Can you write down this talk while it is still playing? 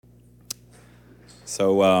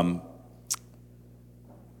So,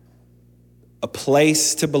 a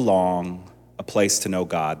place to belong, a place to know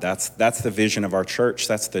God. That's the vision of our church.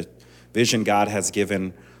 That's the vision God has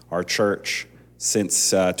given our church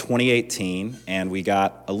since 2018, and we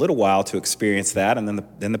got a little while to experience that, and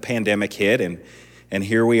then the pandemic hit, and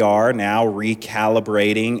here we are now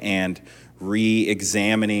recalibrating and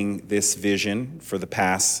re-examining this vision for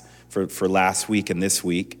last week and this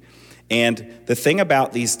week. And the thing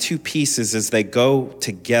about these two pieces is they go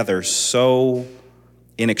together so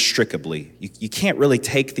inextricably. You can't really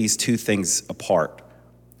take these two things apart.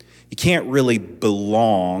 You can't really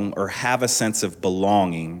belong or have a sense of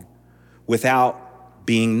belonging without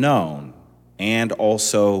being known and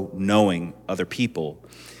also knowing other people.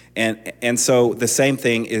 And so the same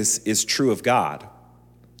thing is true of God.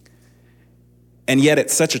 And yet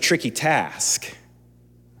it's such a tricky task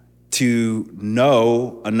to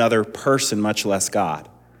know another person, much less God.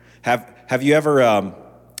 Have you ever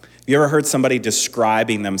heard somebody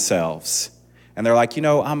describing themselves and they're like,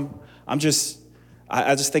 I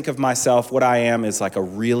just think of myself, what I am is like a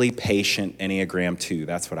really patient Enneagram 2.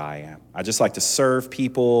 That's what I am. I just like to serve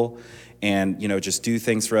people and, just do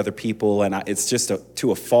things for other people. And it's just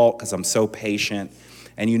to a fault because I'm so patient.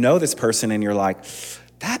 And you know this person and you're like,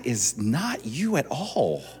 that is not you at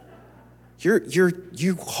all.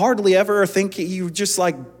 You hardly ever think you just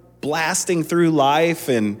like blasting through life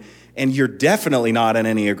and you're definitely not an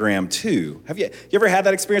Enneagram 2. Have you ever had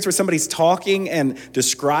that experience where somebody's talking and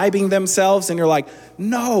describing themselves and you're like,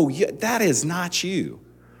 no, that is not you.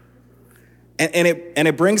 And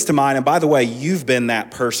it brings to mind, and by the way, you've been that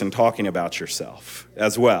person talking about yourself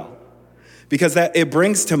as well. Because it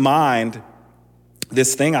brings to mind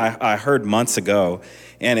this thing I heard months ago,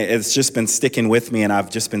 and it's just been sticking with me, and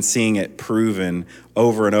I've just been seeing it proven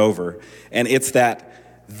over and over. And it's that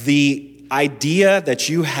the idea that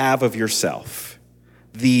you have of yourself,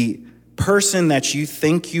 the person that you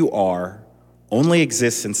think you are, only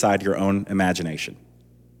exists inside your own imagination.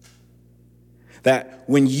 That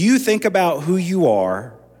when you think about who you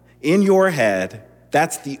are in your head,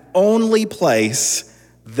 that's the only place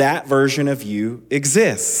that version of you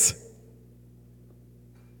exists.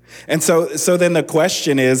 And so then the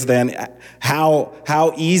question is then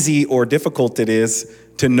how easy or difficult it is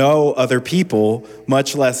to know other people,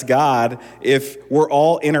 much less God, if we're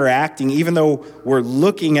all interacting, even though we're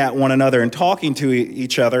looking at one another and talking to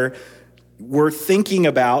each other, we're thinking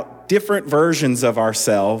about different versions of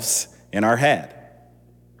ourselves in our head.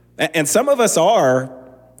 And some of us are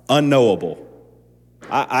unknowable.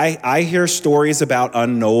 I hear stories about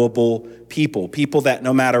unknowable people that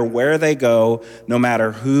no matter where they go, no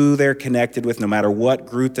matter who they're connected with, no matter what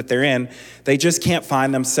group that they're in, they just can't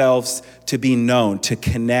find themselves to be known, to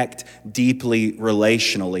connect deeply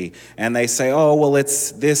relationally. And they say, oh, well,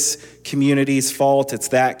 it's this community's fault, it's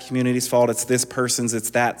that community's fault, it's this person's,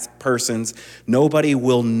 it's that person's. Nobody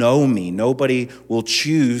will know me. Nobody will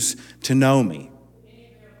choose to know me.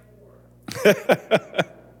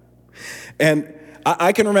 And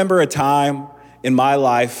I can remember a time in my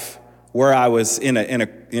life where I was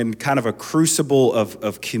in kind of a crucible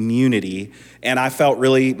of community, and I felt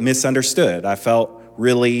really misunderstood. I felt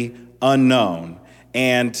really unknown,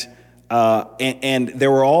 and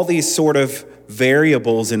there were all these sort of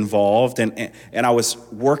variables involved, and I was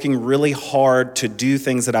working really hard to do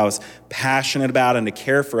things that I was passionate about and to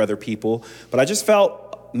care for other people, but I just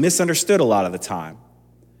felt misunderstood a lot of the time.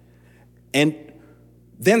 And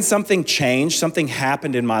then something changed, something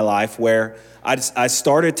happened in my life where I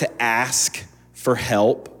started to ask for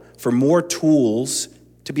help, for more tools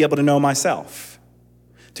to be able to know myself,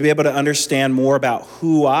 to be able to understand more about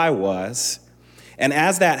who I was. And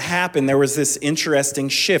as that happened, there was this interesting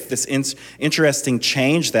shift, this interesting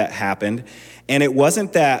change that happened. And it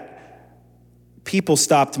wasn't that people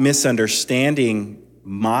stopped misunderstanding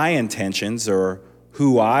my intentions or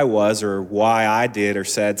who I was or why I did or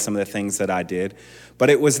said some of the things that I did, but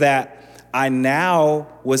it was that I now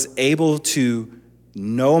was able to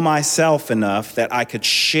know myself enough that I could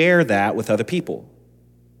share that with other people.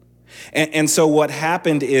 And so what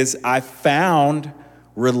happened is I found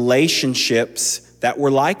relationships that were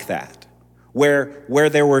like that, where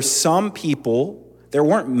there were some people, there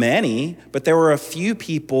weren't many, but there were a few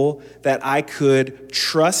people that I could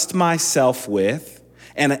trust myself with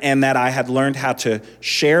and that I had learned how to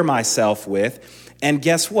share myself with. And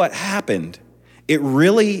guess what happened? It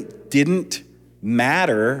really didn't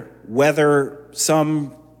matter whether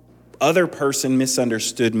some other person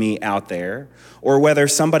misunderstood me out there or whether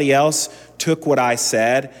somebody else took what I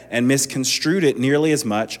said and misconstrued it nearly as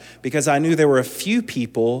much, because I knew there were a few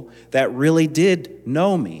people that really did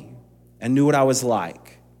know me and knew what I was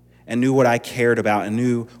like and knew what I cared about and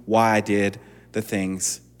knew why I did the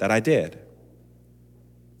things that I did.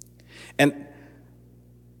 And,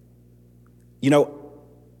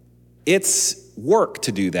 it's work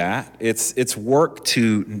to do that. It's work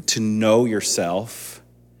to know yourself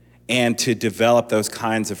and to develop those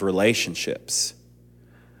kinds of relationships.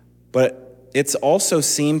 But it also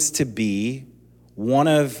seems to be one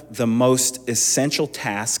of the most essential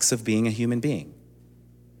tasks of being a human being.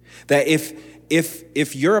 That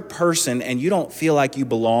if you're a person and you don't feel like you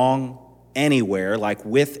belong anywhere, like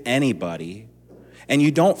with anybody, and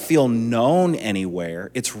you don't feel known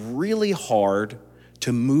anywhere, it's really hard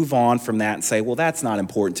to move on from that and say, well, that's not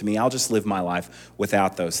important to me. I'll just live my life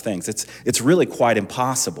without those things. It's really quite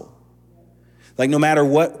impossible. Like no matter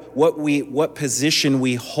what position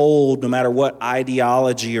we hold, no matter what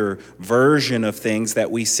ideology or version of things that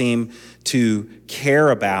we seem to care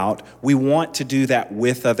about, we want to do that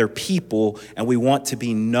with other people, and we want to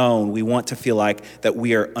be known. We want to feel like that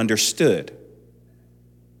we are understood.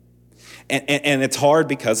 And it's hard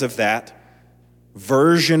because of that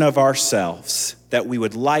version of ourselves that we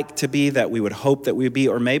would like to be, that we would hope that we would be,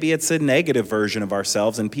 or maybe it's a negative version of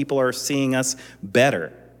ourselves and people are seeing us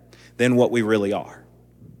better than what we really are.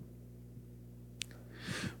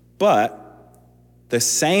 But the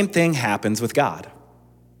same thing happens with God.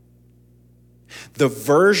 The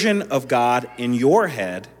version of God in your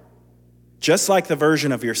head, just like the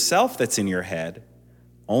version of yourself that's in your head,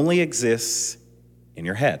 only exists in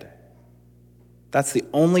your head. That's the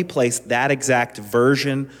only place that exact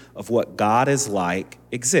version of what God is like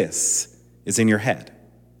exists, is in your head.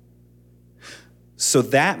 So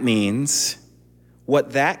that means,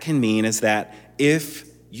 what that can mean is that if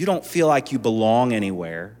you don't feel like you belong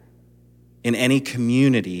anywhere, in any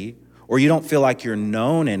community, or you don't feel like you're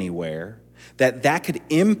known anywhere, that could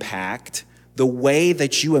impact the way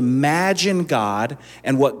that you imagine God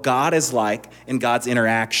and what God is like in God's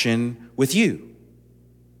interaction with you.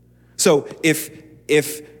 So if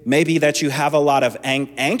maybe that you have a lot of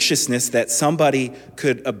anxiousness that somebody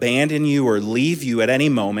could abandon you or leave you at any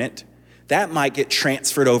moment, that might get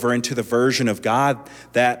transferred over into the version of God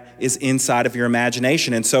that is inside of your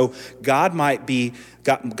imagination. And so God might be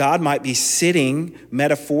sitting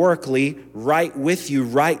metaphorically right with you,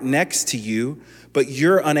 right next to you, but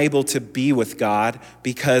you're unable to be with God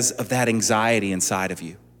because of that anxiety inside of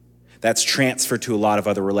you. That's transferred to a lot of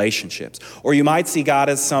other relationships. Or you might see God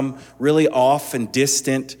as some really off and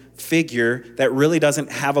distant figure that really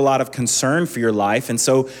doesn't have a lot of concern for your life. And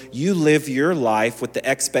so you live your life with the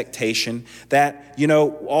expectation that,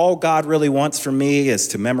 all God really wants from me is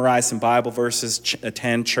to memorize some Bible verses,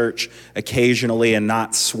 attend church occasionally, and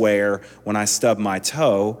not swear when I stub my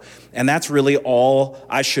toe. And that's really all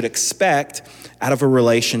I should expect out of a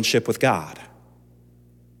relationship with God.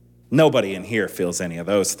 Nobody in here feels any of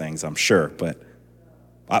those things, I'm sure, but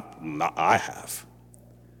I have.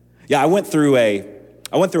 Yeah, I went through a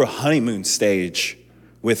honeymoon stage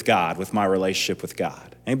with God, with my relationship with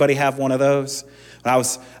God. Anybody have one of those? I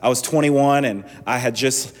was 21 and I had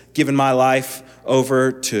just given my life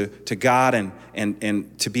over to God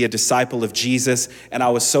and to be a disciple of Jesus. And I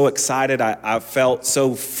was so excited. I felt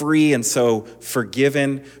so free and so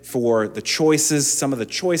forgiven for some of the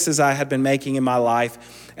choices I had been making in my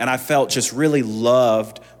life. And I felt just really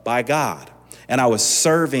loved by God. And I was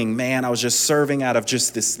serving out of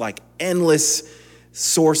just this like endless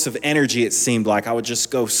source of energy, it seemed like. I would just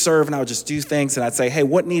go serve and I would just do things, and I'd say, hey,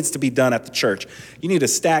 what needs to be done at the church? You need to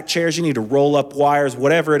stack chairs, you need to roll up wires,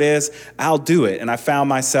 whatever it is, I'll do it. And I found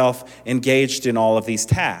myself engaged in all of these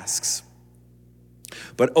tasks.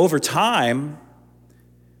 But over time,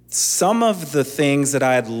 some of the things that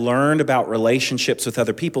I had learned about relationships with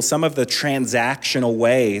other people, some of the transactional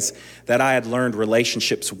ways that I had learned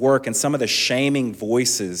relationships work, and some of the shaming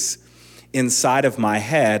voices inside of my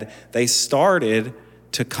head, they started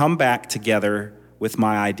to come back together with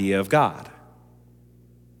my idea of God.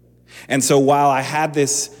 And so while I had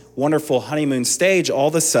this wonderful honeymoon stage, all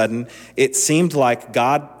of a sudden, it seemed like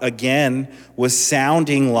God again was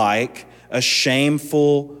sounding like a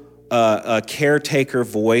shameful a caretaker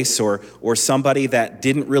voice or somebody that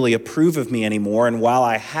didn't really approve of me anymore. And while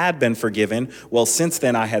I had been forgiven, well, since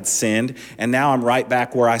then I had sinned, and now I'm right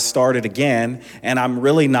back where I started again, and I'm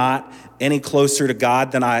really not any closer to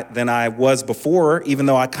God than I was before, even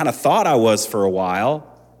though I kind of thought I was for a while.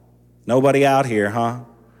 Nobody out here, huh?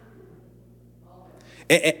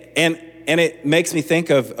 And it makes me think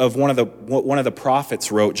of one of the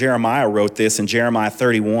prophets wrote. Jeremiah wrote this in Jeremiah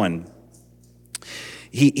 31.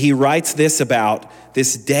 He writes this about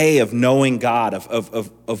this day of knowing God,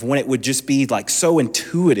 of when it would just be like so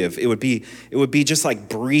intuitive. It would be just like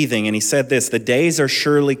breathing. And he said this, "The days are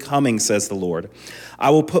surely coming, says the Lord. I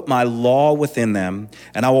will put my law within them,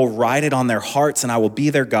 and I will write it on their hearts, and I will be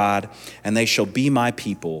their God, and they shall be my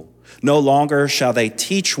people. No longer shall they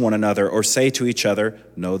teach one another or say to each other,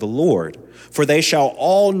 'Know the Lord.' For they shall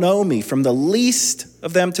all know me, from the least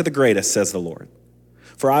of them to the greatest, says the Lord.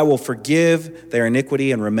 For I will forgive their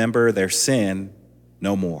iniquity and remember their sin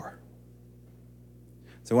no more."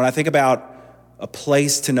 So when I think about a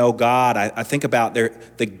place to know God, I think about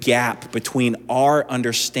the gap between our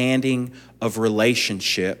understanding of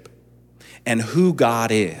relationship and who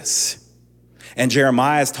God is. And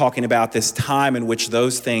Jeremiah is talking about this time in which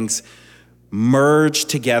those things merge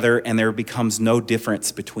together and there becomes no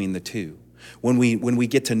difference between the two. When we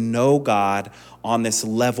get to know God on this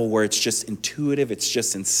level where it's just intuitive, it's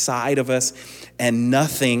just inside of us, and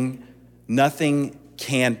nothing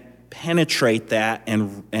can penetrate that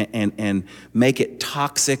and make it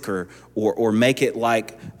toxic or make it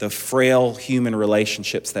like the frail human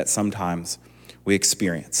relationships that sometimes we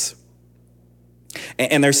experience.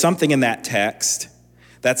 And there's something in that text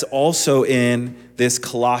that's also in this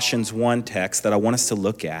Colossians 1 text that I want us to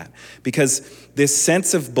look at, because this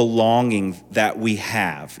sense of belonging that we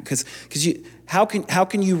have, because how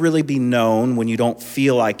can you really be known when you don't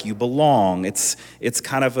feel like you belong? It's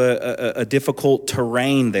kind of a difficult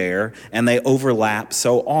terrain there, and they overlap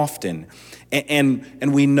so often.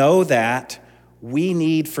 And we know that we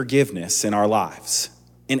need forgiveness in our lives,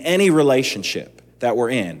 in any relationship that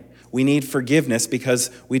we're in. We need forgiveness because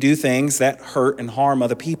we do things that hurt and harm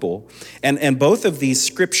other people. And both of these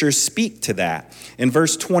scriptures speak to that. In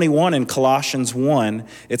verse 21 in Colossians 1,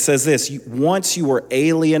 it says this, "Once you were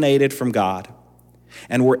alienated from God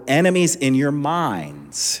and were enemies in your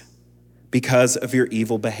minds because of your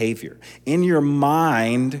evil behavior." In your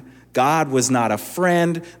mind, God was not a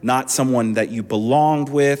friend, not someone that you belonged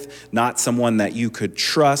with, not someone that you could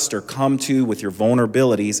trust or come to with your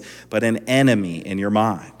vulnerabilities, but an enemy in your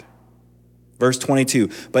mind. Verse 22,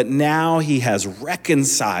 "But now he has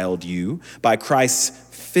reconciled you by Christ's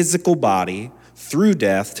physical body through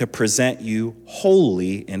death to present you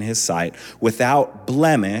holy in his sight, without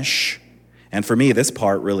blemish," and for me this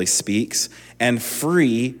part really speaks, "and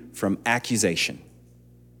free from accusation."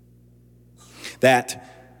 That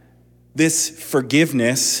this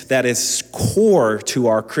forgiveness that is core to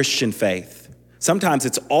our Christian faith, sometimes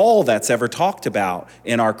it's all that's ever talked about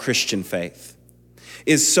in our Christian faith,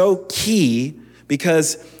 is so key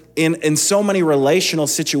because in so many relational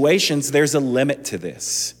situations, there's a limit to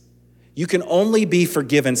this. You can only be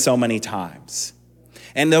forgiven so many times.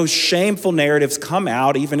 And those shameful narratives come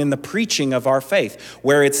out even in the preaching of our faith,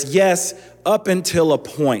 where it's, yes, up until a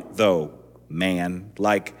point though, man,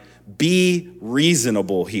 like be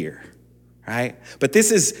reasonable here. Right? But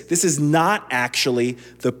this is not actually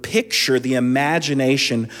the picture, the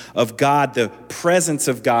imagination of God, the presence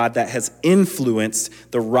of God that has influenced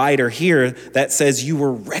the writer here that says you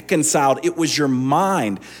were reconciled. It was your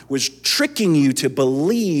mind was tricking you to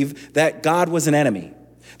believe that God was an enemy.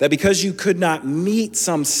 That because you could not meet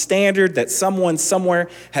some standard that someone somewhere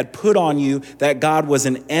had put on you, that God was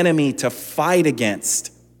an enemy to fight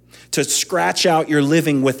against, to scratch out your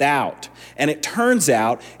living without. And it turns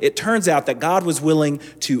out that God was willing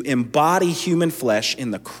to embody human flesh in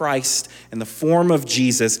the Christ, in the form of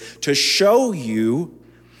Jesus, to show you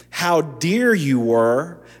how dear you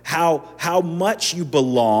were, how much you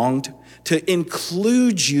belonged, to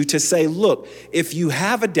include you, to say, look, if you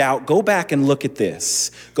have a doubt, go back and look at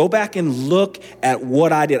this. Go back and look at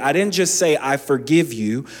what I did. I didn't just say, I forgive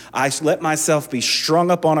you. I let myself be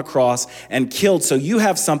strung up on a cross and killed so you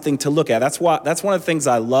have something to look at. That's one of the things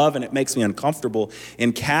I love, and it makes me uncomfortable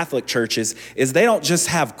in Catholic churches, is they don't just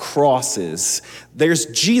have crosses.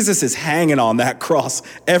 Jesus is hanging on that cross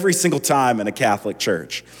every single time in a Catholic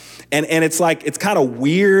church. And it's like, it's kind of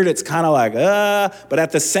weird. It's kind of like, but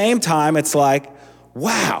at the same time, it's like,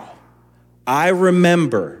 wow, I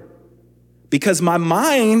remember. Because my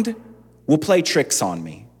mind will play tricks on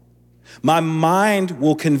me. My mind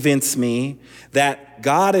will convince me that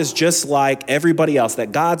God is just like everybody else,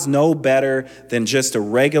 that God's no better than just a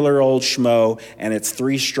regular old schmo, and it's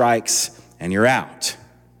 3 strikes and you're out.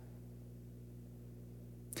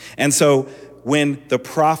 And so when the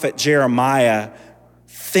prophet Jeremiah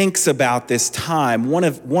thinks about this time,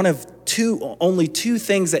 only two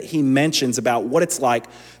things that he mentions about what it's like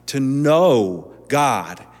to know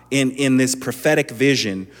God in this prophetic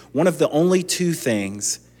vision, one of the only 2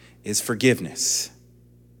 things is forgiveness.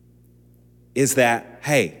 Is that,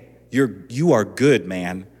 hey, you are good,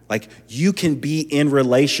 man. Like, you can be in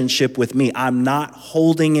relationship with me. I'm not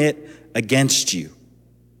holding it against you.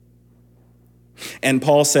 And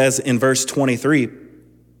Paul says in verse 23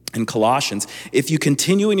 in Colossians, if you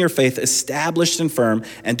continue in your faith, established and firm,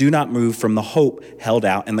 and do not move from the hope held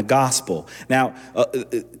out in the gospel. Now,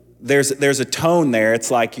 there's a tone there.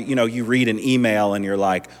 It's like, you read an email and you're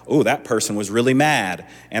like, oh, that person was really mad.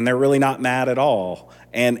 And they're really not mad at all.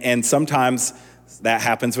 And sometimes that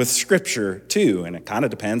happens with scripture too. And it kind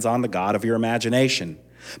of depends on the God of your imagination.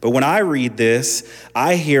 But when I read this,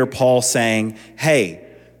 I hear Paul saying, hey,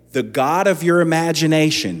 the God of your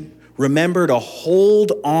imagination, remember to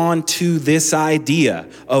hold on to this idea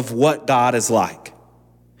of what God is like.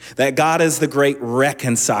 That God is the great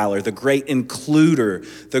reconciler, the great includer,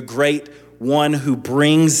 the great one who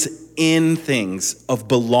brings in things of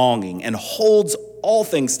belonging and holds all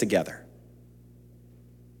things together.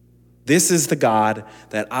 This is the God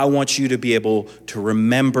that I want you to be able to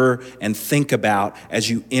remember and think about as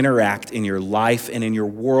you interact in your life and in your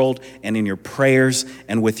world and in your prayers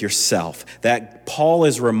and with yourself. That Paul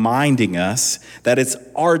is reminding us that it's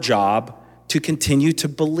our job to continue to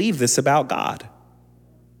believe this about God.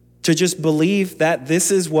 To just believe that this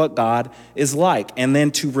is what God is like, and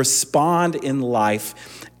then to respond in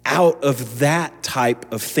life out of that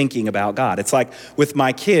type of thinking about God. It's like with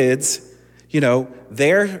my kids,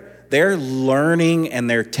 they're learning and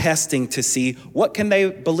they're testing to see what can they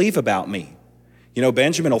believe about me.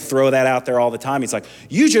 Benjamin will throw that out there all the time. He's like,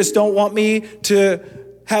 you just don't want me to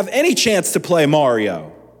have any chance to play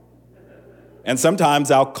Mario. And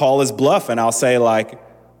sometimes I'll call his bluff and I'll say like,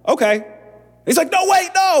 okay. He's like, no,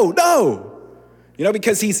 wait, no.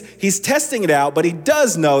 Because he's testing it out, but he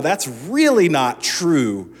does know that's really not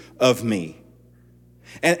true of me.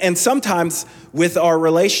 And sometimes with our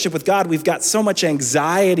relationship with God, we've got so much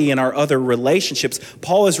anxiety in our other relationships.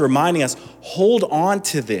 Paul is reminding us, hold on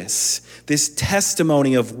to this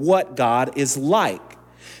testimony of what God is like,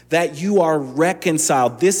 that you are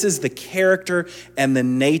reconciled. This is the character and the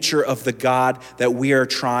nature of the God that we are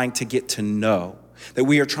trying to get to know, that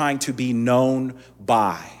we are trying to be known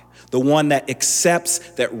by, the one that accepts,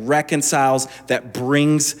 that reconciles, that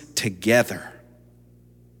brings together.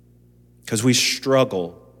 Because we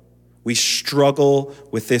struggle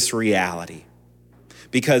with this reality.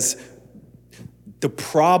 Because the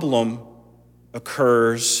problem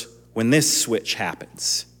occurs when this switch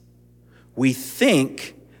happens. We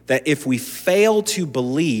think that if we fail to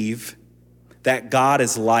believe that God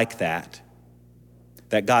is like that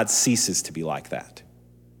God ceases to be like that.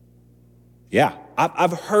 Yeah,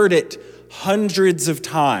 I've heard it hundreds of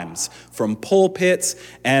times from pulpits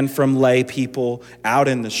and from lay people out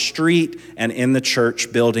in the street and in the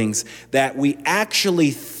church buildings, that we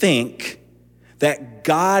actually think that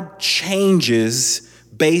God changes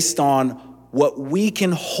based on what we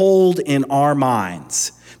can hold in our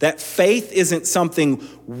minds. That faith isn't something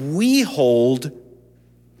we hold,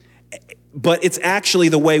 but it's actually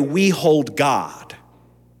the way we hold God.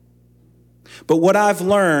 But what I've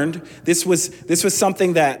learned, this was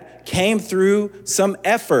something that came through some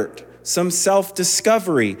effort, some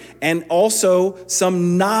self-discovery, and also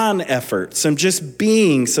some non-effort, some just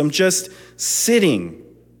being, some just sitting,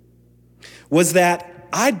 was that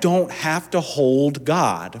I don't have to hold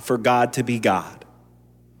God for God to be God,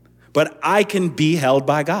 but I can be held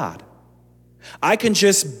by God. I can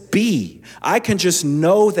just be. I can just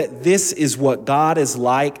know that this is what God is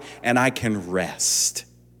like, and I can rest.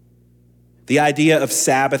 The idea of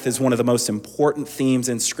Sabbath is one of the most important themes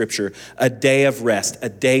in Scripture, a day of rest, a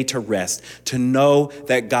day to rest, to know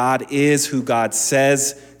that God is who God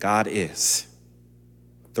says God is.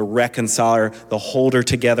 The reconciler, the holder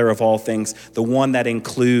together of all things, the one that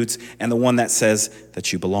includes, and the one that says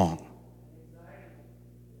that you belong.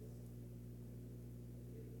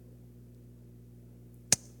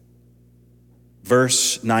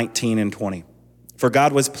 Verse 19 and 20. For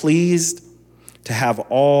God was pleased to have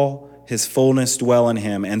all his fullness dwell in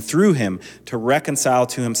him, and through him to reconcile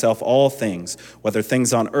to himself all things, whether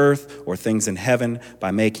things on earth or things in heaven,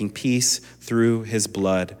 by making peace through his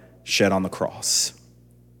blood shed on the cross.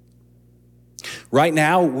 Right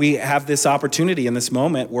now, we have this opportunity in this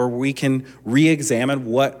moment where we can re-examine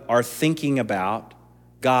what our thinking about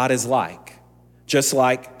God is like, just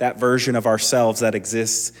like that version of ourselves that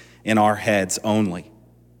exists in our heads only.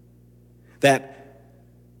 That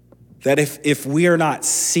if we are not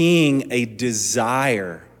seeing a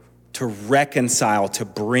desire to reconcile, to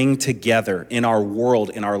bring together in our world,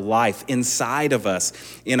 in our life, inside of us,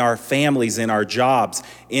 in our families, in our jobs,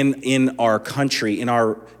 in our country,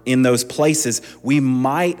 in those places, we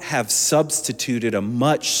might have substituted a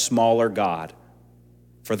much smaller God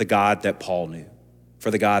for the God that Paul knew, for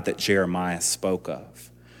the God that Jeremiah spoke of,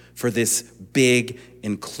 for this big,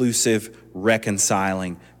 inclusive,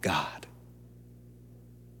 reconciling God.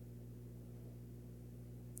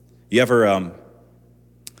 You ever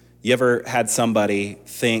had somebody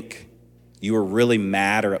think you were really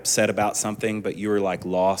mad or upset about something, but you were like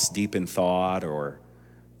lost deep in thought, or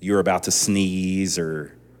you were about to sneeze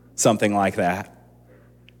or something like that?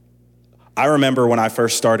 I remember when I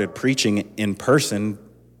first started preaching in person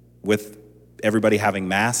with everybody having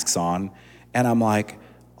masks on, and I'm like,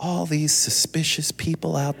 all these suspicious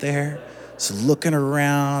people out there just looking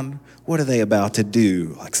around, what are they about to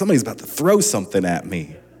do? Like somebody's about to throw something at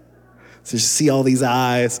me. So you see all these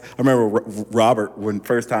eyes. I remember Robert, when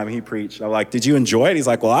first time he preached, I'm like, did you enjoy it? He's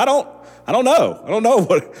like, well, I don't know. I don't know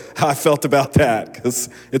how I felt about that, because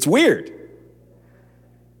it's weird.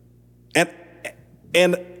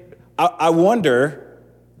 And I wonder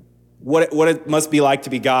what it must be like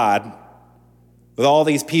to be God with all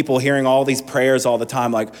these people hearing all these prayers all the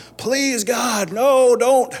time, like, please, God, no,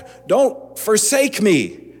 don't forsake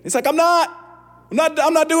me. It's like, I'm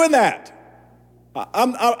not doing that.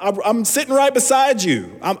 I'm sitting right beside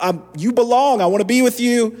you. You belong. I want to be with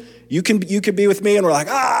you. You can be with me. And we're like,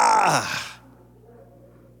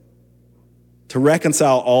 to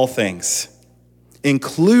reconcile all things,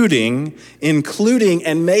 including,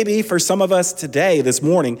 and maybe for some of us today, this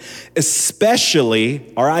morning,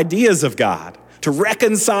 especially our ideas of God, to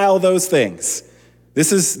reconcile those things.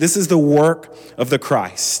 This is the work of the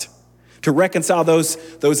Christ. To reconcile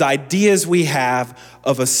those ideas we have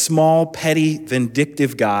of a small, petty,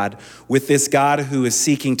 vindictive God with this God who is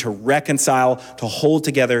seeking to reconcile, to hold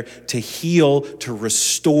together, to heal, to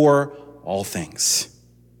restore all things.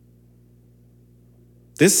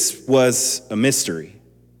 This was a mystery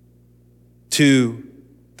to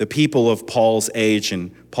the people of Paul's age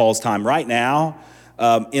and Paul's time. Right now,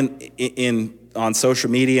 on social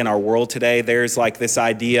media in our world today, there's like this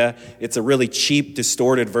idea, it's a really cheap,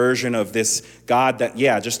 distorted version of this God that,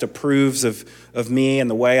 just approves of me and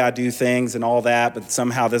the way I do things and all that, but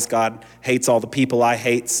somehow this God hates all the people I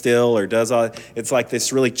hate still, or it's like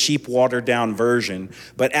this really cheap, watered down version.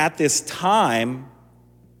 But at this time,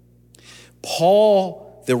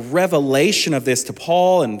 Paul, the revelation of this to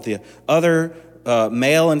Paul and the other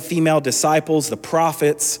male and female disciples, the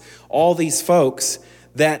prophets, all these folks,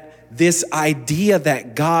 that this idea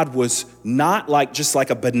that God was not just like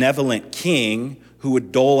a benevolent king who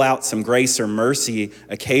would dole out some grace or mercy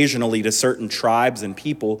occasionally to certain tribes and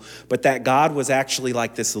people, but that God was actually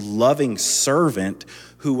like this loving servant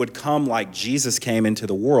who would come like Jesus came into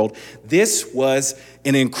the world. This was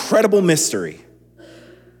an incredible mystery.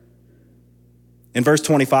 In verse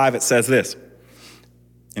 25, it says this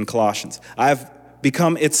in Colossians, I've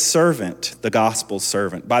become its servant, the gospel's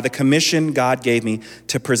servant, by the commission God gave me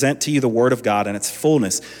to present to you the word of God in its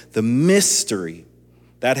fullness, the mystery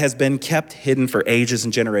that has been kept hidden for ages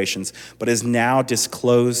and generations, but is now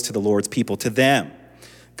disclosed to the Lord's people. To them,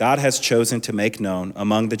 God has chosen to make known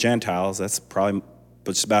among the Gentiles, that's probably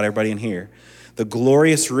just about everybody in here, the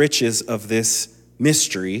glorious riches of this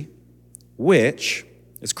mystery, which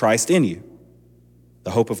is Christ in you,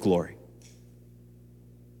 the hope of glory.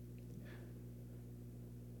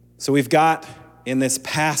 So we've got in this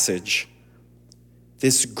passage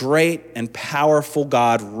this great and powerful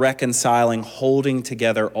God reconciling, holding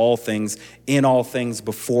together all things, in all things,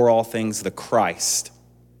 before all things, the Christ.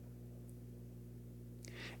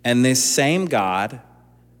 And this same God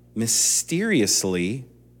mysteriously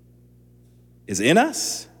is in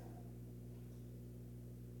us.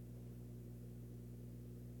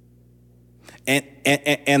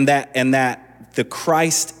 And that the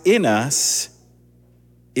Christ in us,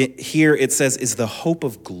 here it says, is the hope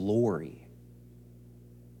of glory.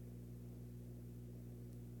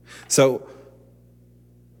 So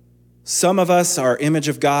some of us, our image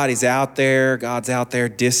of God, He's out there, God's out there,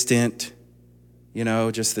 distant,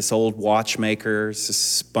 just this old watchmaker,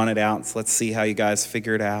 just spun it out. So let's see how you guys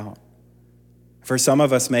figure it out. For some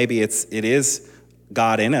of us, maybe it is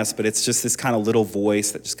God in us, but it's just this kind of little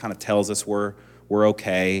voice that just kind of tells us we're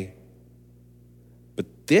okay.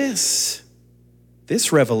 But this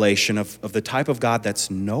revelation of the type of God that's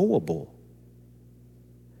knowable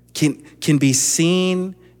can be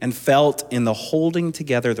seen and felt in the holding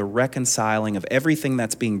together, the reconciling of everything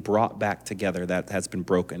that's being brought back together, that has been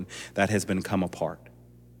broken, that has been come apart.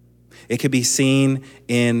 It could be seen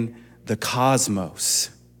in the cosmos,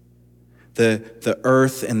 the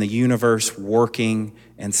earth and the universe working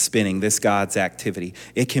and spinning, this God's activity.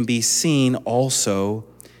 It can be seen also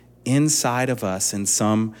inside of us in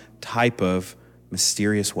some type of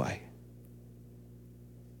mysterious way.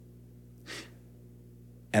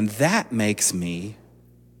 And that makes me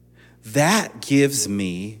that gives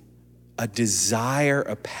me a desire,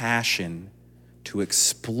 a passion to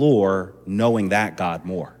explore knowing that God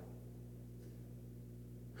more.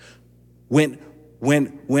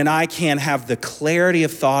 When I can have the clarity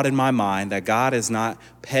of thought in my mind that God is not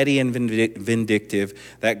petty and vindictive,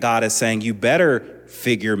 that God is saying, you better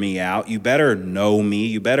figure me out, you better know me,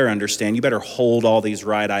 you better understand, you better hold all these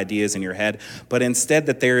right ideas in your head, but instead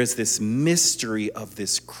that there is this mystery of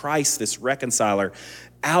this Christ, this reconciler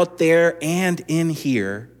out there and in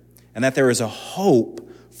here, and that there is a hope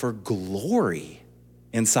for glory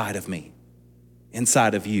inside of me,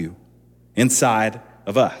 inside of you, inside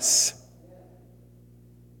of us.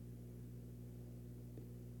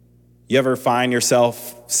 You ever find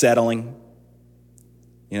yourself settling?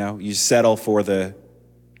 You settle for the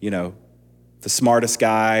smartest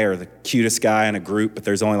guy or the cutest guy in a group, but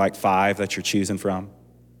there's only like 5 that you're choosing from,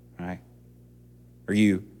 right? Or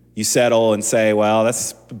you settle and say, well,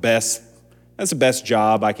 that's the best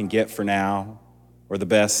job I can get for now, or the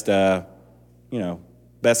best kind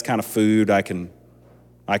of food I can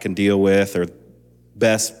deal with, or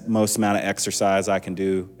most amount of exercise I can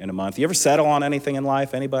do in a month. You ever settle on anything in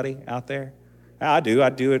life? Anybody out there? I do. I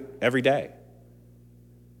do it every day.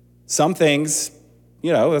 Some things,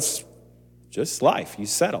 it's just life. You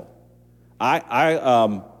settle.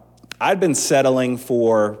 I'd been settling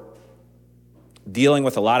for dealing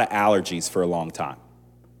with a lot of allergies for a long time.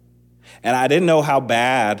 And I didn't know how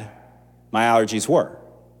bad my allergies were.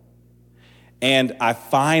 And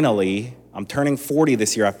I'm turning 40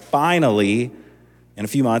 this year. I finally, in a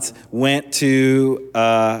few months, went to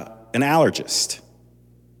an allergist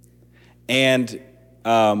and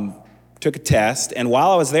took a test. And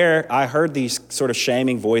while I was there, I heard these sort of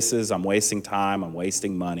shaming voices. I'm wasting time. I'm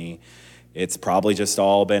wasting money. It's probably just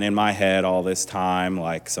all been in my head all this time,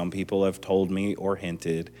 like some people have told me or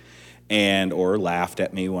hinted or laughed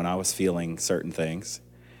at me when I was feeling certain things.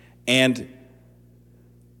 And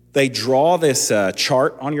they draw this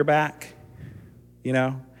chart on your back,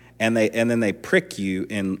 and then they prick you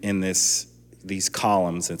in these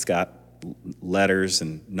columns. It's got letters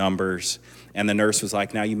and numbers. And the nurse was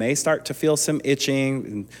like, now you may start to feel some itching.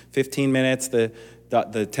 In 15 minutes, the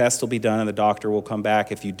test will be done and the doctor will come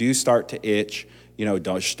back. If you do start to itch,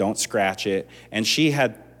 don't scratch it. And she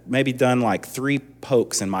had maybe done like 3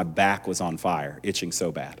 pokes and my back was on fire, itching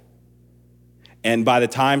so bad. And by the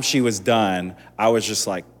time she was done, I was just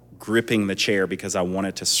like gripping the chair because I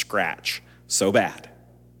wanted to scratch so bad.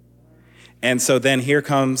 And so then here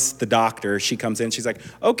comes the doctor. She comes in. She's like,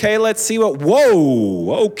 okay, let's see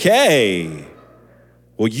whoa, okay.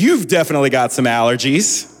 Well, you've definitely got some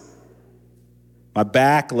allergies. My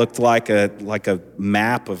back looked like a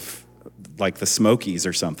map of like the Smokies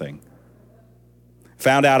or something.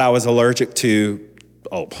 Found out I was allergic to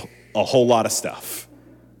a whole lot of stuff.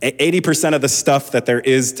 80% of the stuff that there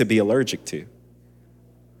is to be allergic to.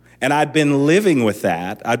 And I'd been living with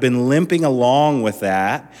that. I'd been limping along with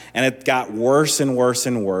that. And it got worse and worse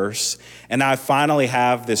and worse. And I finally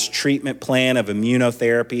have this treatment plan of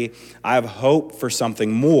immunotherapy. I have hope for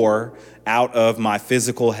something more out of my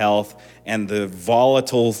physical health and the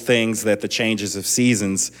volatile things that the changes of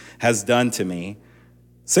seasons has done to me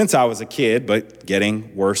since I was a kid, but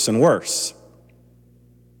getting worse and worse.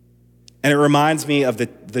 And it reminds me of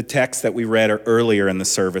the text that we read earlier in the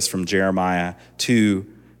service from Jeremiah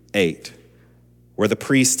 2:8, where the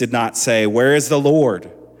priest did not say, "Where is the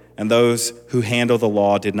Lord?" And those who handle the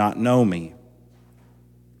law did not know me.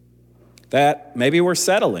 That maybe we're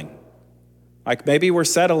settling. Like maybe we're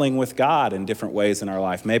settling with God in different ways in our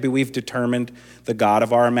life. Maybe we've determined the God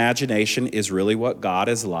of our imagination is really what God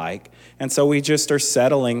is like. And so we just are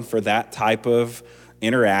settling for that type of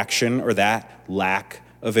interaction or that lack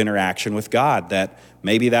of interaction with God, that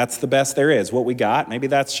maybe that's the best there is. What we got, maybe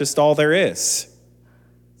that's just all there is.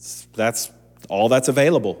 That's all that's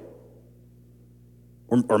available.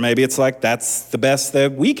 Or maybe it's like that's the best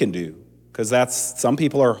that we can do, because some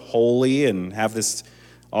people are holy and have this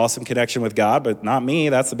awesome connection with God, but not me.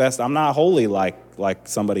 That's the best. I'm not holy like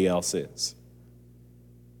somebody else is.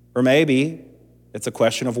 Or maybe it's a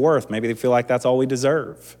question of worth. Maybe they feel like that's all we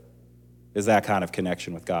deserve, is that kind of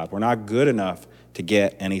connection with God. We're not good enough to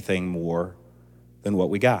get anything more than what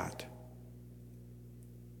we got.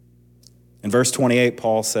 In verse 28,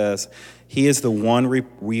 Paul says, "He is the one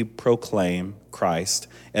we proclaim, Christ,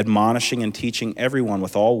 admonishing and teaching everyone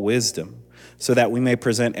with all wisdom, so that we may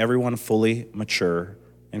present everyone fully mature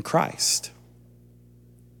in Christ."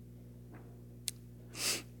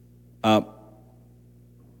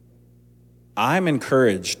 I'm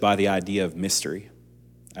encouraged by the idea of mystery,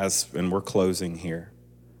 and we're closing here.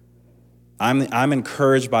 I'm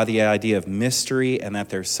encouraged by the idea of mystery and that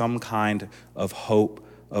there's some kind of hope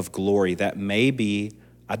of glory that maybe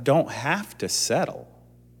I don't have to settle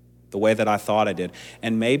the way that I thought I did.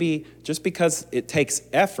 And maybe just because it takes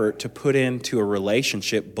effort to put into a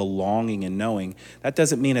relationship belonging and knowing, that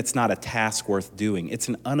doesn't mean it's not a task worth doing. It's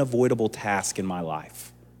an unavoidable task in my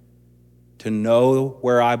life. To know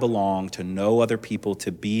where I belong, to know other people,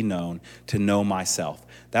 to be known, to know myself.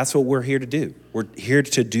 That's what we're here to do. We're here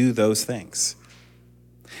to do those things.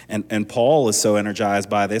 And Paul is so energized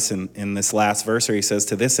by this in this last verse where he says,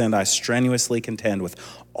 "To this end I strenuously contend with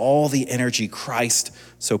all the energy Christ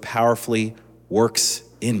so powerfully works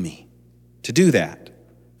in me." To do that,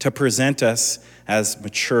 to present us as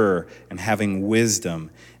mature and having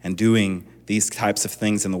wisdom and doing these types of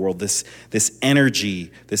things in the world, this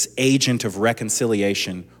energy, this agent of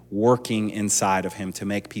reconciliation working inside of him to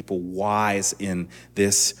make people wise in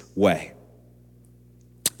this way.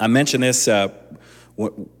 I mentioned this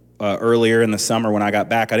earlier in the summer when I got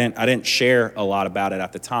back. I didn't share a lot about it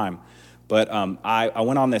at the time, but I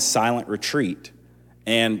went on this silent retreat,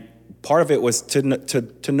 and part of it was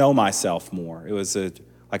to know myself more. It was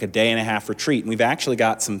like a day and a half retreat, and we've actually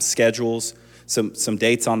got some schedules, some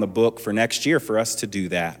dates on the book for next year for us to do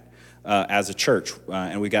that as a church,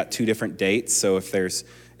 and we got 2 different dates. So if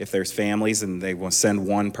there's families and they want to send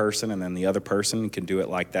one person and then the other person can do it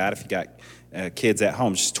like that. If you got kids at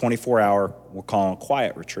home, just 24-hour, we're calling a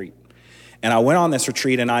quiet retreat. And I went on this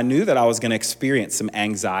retreat, and I knew that I was going to experience some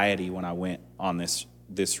anxiety when I went on this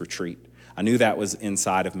retreat. I knew that was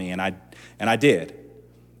inside of me, and I did.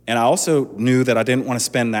 And I also knew that I didn't want to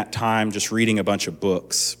spend that time just reading a bunch of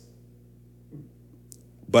books,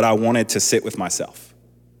 but I wanted to sit with myself.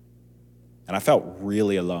 And I felt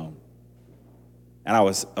really alone. And I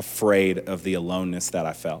was afraid of the aloneness that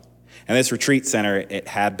I felt. And this retreat center, it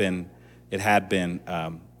had been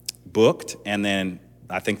booked, and then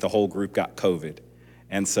I think the whole group got COVID.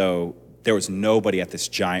 And so there was nobody at this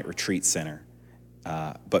giant retreat center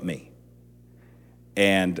but me.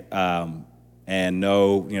 And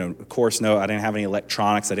no, of course, no, I didn't have any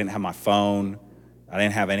electronics. I didn't have my phone. I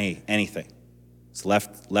didn't have anything. It's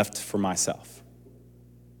left for myself.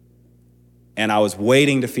 And I was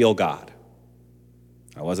waiting to feel God.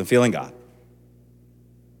 I wasn't feeling God.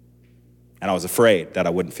 And I was afraid that I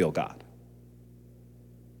wouldn't feel God.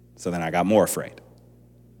 So then I got more afraid.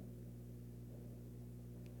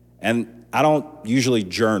 And I don't usually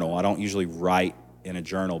journal. I don't usually write in a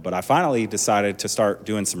journal, but I finally decided to start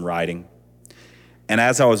doing some writing. And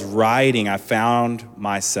as I was writing, I found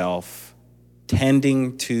myself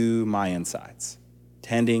tending to my insides,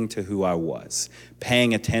 tending to who I was,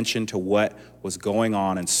 paying attention to what was going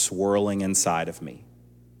on and swirling inside of me.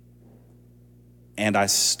 And I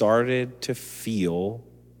started to feel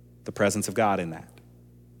the presence of God in that.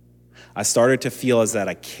 I started to feel as that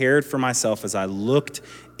I cared for myself as I looked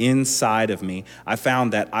inside of me. I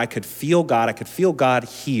found that I could feel God. I could feel God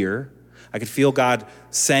here. I could feel God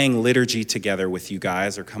saying liturgy together with you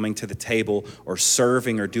guys or coming to the table or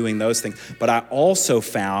serving or doing those things. But I also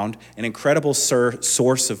found an incredible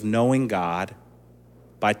source of knowing God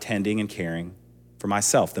by tending and caring for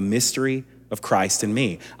myself, the mystery of Christ in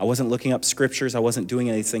me. I wasn't looking up scriptures. I wasn't doing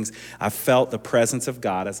any of these things. I felt the presence of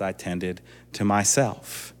God as I tended to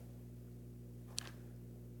myself.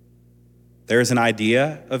 There is an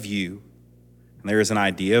idea of you, and there is an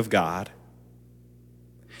idea of God,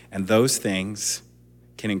 and those things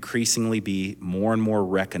can increasingly be more and more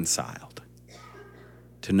reconciled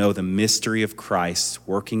to know the mystery of Christ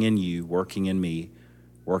working in you, working in me,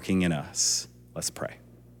 working in us. Let's pray.